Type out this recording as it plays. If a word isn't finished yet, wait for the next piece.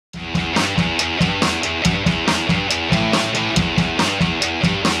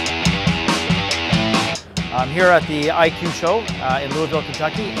I'm here at the ICUEE show in Louisville,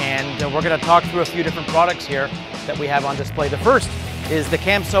 Kentucky, and we're going to talk through a few different products here that we have on display. The first is the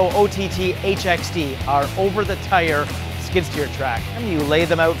Camso OTT HXD, our over-the-tire skid steer track. And you lay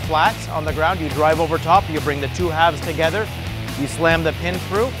them out flat on the ground, you drive over top, you bring the two halves together, you slam the pin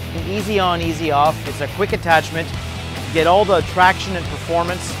through, easy on, easy off. It's a quick attachment. You get all the traction and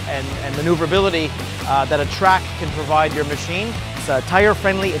performance and maneuverability that a track can provide your machine. It's tire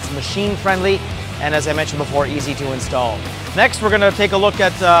friendly, it's machine friendly, and as I mentioned before, easy to install. Next, we're going to take a look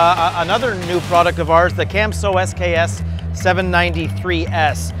at another new product of ours, the Camso SKS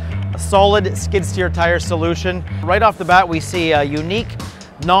 793S, a solid skid steer tire solution. Right off the bat, we see a unique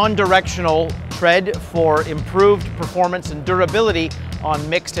non-directional tread for improved performance and durability on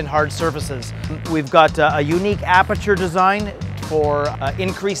mixed and hard surfaces. We've got a unique aperture design for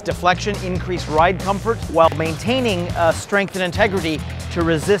increased deflection, increased ride comfort, while maintaining strength and integrity to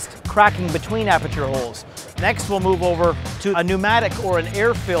resist cracking between aperture holes. Next, we'll move over to a pneumatic or an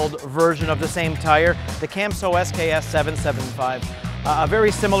air-filled version of the same tire, the Camso SKS 775. A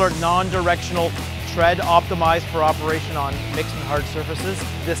very similar non-directional tread optimized for operation on mixed and hard surfaces.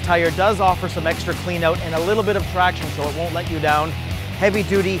 This tire does offer some extra clean out and a little bit of traction, so it won't let you down.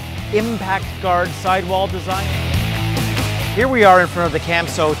 Heavy-duty impact guard sidewall design. Here we are in front of the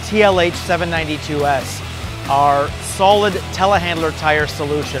Camso TLH 792S, our solid telehandler tire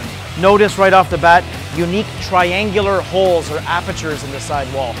solution. Notice right off the bat, unique triangular holes or apertures in the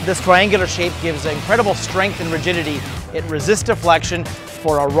sidewall. This triangular shape gives incredible strength and rigidity. It resists deflection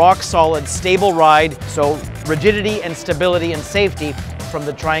for a rock-solid, stable ride, so rigidity and stability and safety from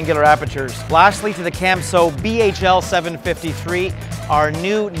the triangular apertures. Lastly, to the Camso BHL 753, our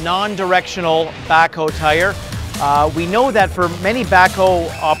new non-directional backhoe tire. We know that for many backhoe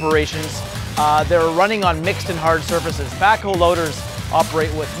operations, they're running on mixed and hard surfaces. Backhoe loaders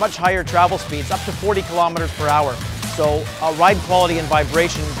operate with much higher travel speeds, up to 40 kilometers per hour. So ride quality and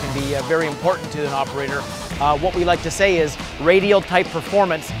vibration can be very important to an operator. What we like to say is radial type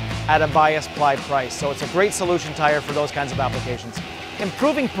performance at a bias ply price. So it's a great solution tire for those kinds of applications.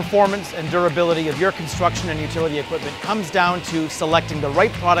 Improving performance and durability of your construction and utility equipment comes down to selecting the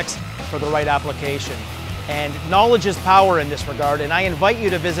right products for the right application. And knowledge is power in this regard, and I invite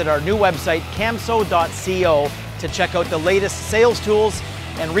you to visit our new website, camso.co, to check out the latest sales tools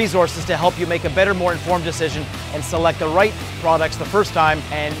and resources to help you make a better, more informed decision and select the right products the first time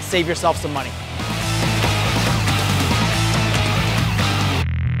and save yourself some money.